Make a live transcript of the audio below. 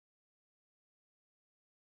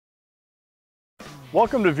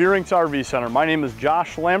Welcome to Veurinks RV Center. My name is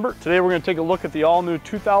Josh Lambert. Today we're going to take a look at the all-new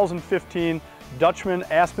 2015 Dutchmen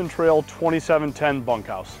Aspen Trail 2710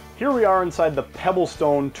 Bunkhouse. Here we are inside the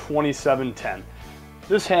Pebblestone 2710.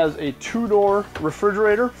 This has a two-door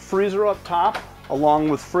refrigerator, freezer up top, along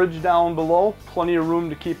with fridge down below. Plenty of room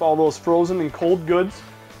to keep all those frozen and cold goods.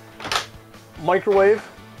 Microwave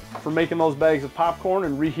for making those bags of popcorn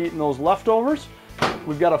and reheating those leftovers.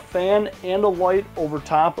 We've got a fan and a light over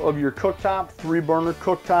top of your cooktop, 3-burner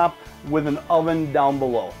cooktop with an oven down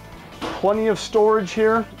below. Plenty of storage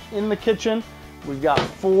here in the kitchen. We've got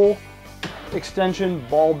full extension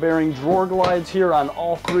ball bearing drawer glides here on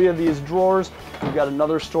all 3 of these drawers. We've got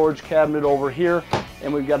another storage cabinet over here,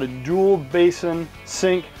 and we've got a dual basin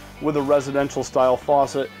sink with a residential style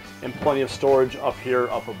faucet and plenty of storage up here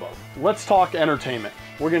up above. Let's talk entertainment.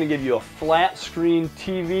 We're going to give you a flat screen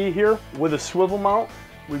TV here with a swivel mount.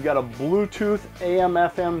 We've got a Bluetooth, AM,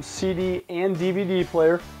 FM, CD, and DVD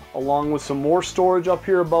player, along with some more storage up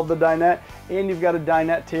here above the dinette, and you've got a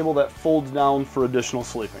dinette table that folds down for additional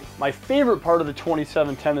sleeping. My favorite part of the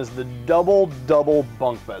 2710 is the double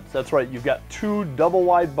bunk beds. That's right, you've got 2 double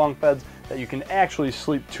wide bunk beds that you can actually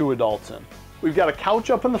sleep 2 adults in. We've got a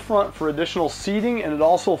couch up in the front for additional seating, and it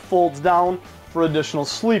also folds down for additional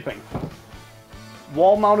sleeping.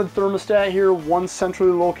 Wall-mounted thermostat here, 1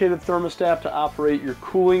 centrally located thermostat to operate your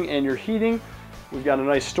cooling and your heating. We've got a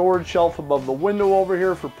nice storage shelf above the window over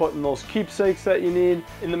here for putting those keepsakes that you need.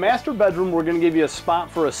 In the master bedroom, we're going to give you a spot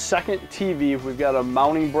for a second TV. We've got a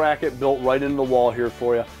mounting bracket built right into the wall here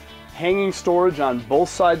for you. Hanging storage on both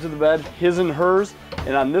sides of the bed, his and hers.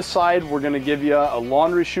 And on this side, we're going to give you a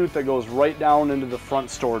laundry chute that goes right down into the front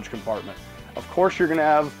storage compartment. Of course, you're going to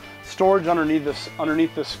have storage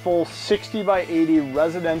underneath this full 60 by 80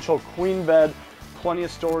 residential queen bed. Plenty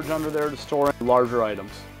of storage under there to store larger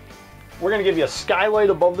items. We're going to give you a skylight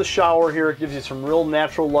above the shower here. It gives you some real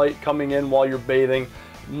natural light coming in while you're bathing.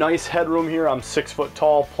 Nice headroom here. I'm 6 foot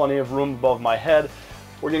tall, plenty of room above my head.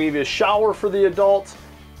 We're going to give you a shower for the adults,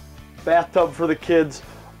 bathtub for the kids.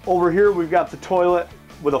 Over here we've got the toilet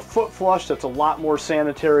with a foot flush that's a lot more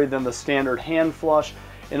sanitary than the standard hand flush.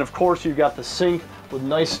 And of course you've got the sink with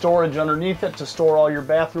nice storage underneath it to store all your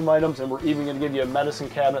bathroom items, and we're even going to give you a medicine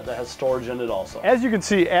cabinet that has storage in it also. As you can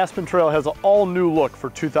see, Aspen Trail has an all-new look for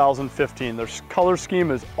 2015. Their color scheme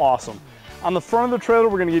is awesome. On the front of the trailer,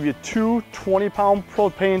 we're going to give you 2 20-pound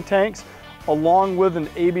propane tanks, along with an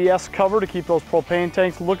ABS cover to keep those propane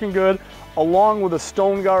tanks looking good, along with a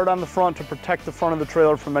stone guard on the front to protect the front of the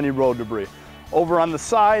trailer from any road debris. Over on the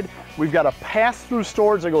side, we've got a pass-through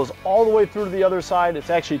storage that goes all the way through to the other side. It's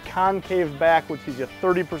actually concave back, which gives you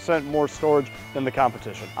 30% more storage than the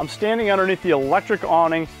competition. I'm standing underneath the electric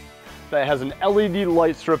awning that has an LED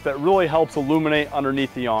light strip that really helps illuminate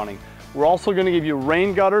underneath the awning. We're also going to give you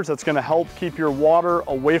rain gutters that's going to help keep your water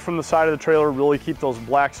away from the side of the trailer, really keep those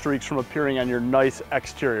black streaks from appearing on your nice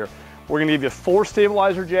exterior. We're going to give you 4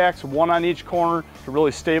 stabilizer jacks, 1 on each corner, to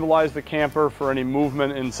really stabilize the camper for any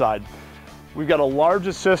movement inside. We've got a large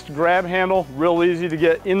assist grab handle, real easy to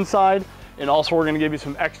get inside, and also we're going to give you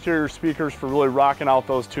some exterior speakers for really rocking out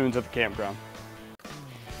those tunes at the campground.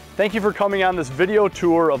 Thank you for coming on this video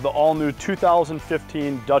tour of the all-new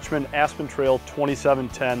 2015 Dutchmen Aspen Trail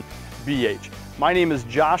 2710 BH. My name is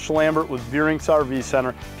Josh Lambert with Veurinks RV Center.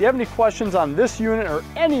 If you have any questions on this unit or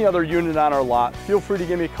any other unit on our lot, feel free to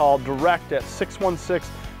give me a call direct at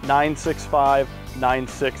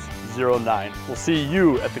 616-965-9609. We'll see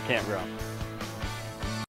you at the campground.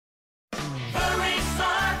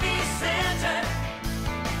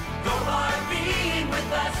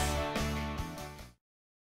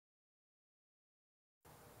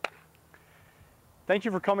 Thank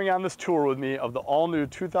you for coming on this tour with me of the all-new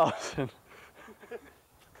 2000.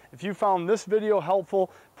 If you found this video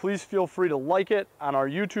helpful, please feel free to like it on our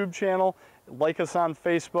YouTube channel, like us on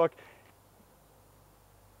Facebook.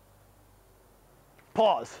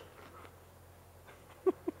 Pause.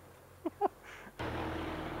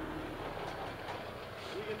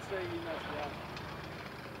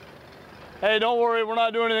 Hey, don't worry, we're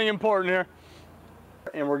not doing anything important here.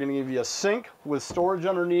 And we're going to give you a sink with storage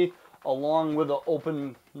underneath, along with an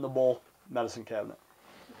openable medicine cabinet.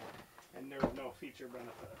 And there's no feature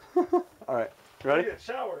benefit. All right, ready? Look at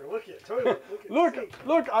shower, look at toilet, look at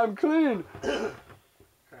look, I'm clean. All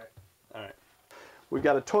right. We've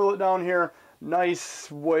got a toilet down here. Nice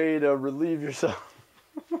way to relieve yourself.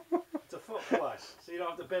 It's a foot flush, so you don't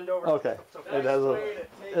have to bend over. Okay. It has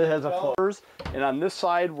a foot. And on this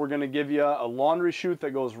side, we're going to give you a laundry chute that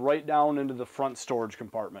goes right down into the front storage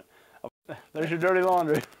compartment. There's your dirty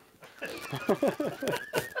laundry.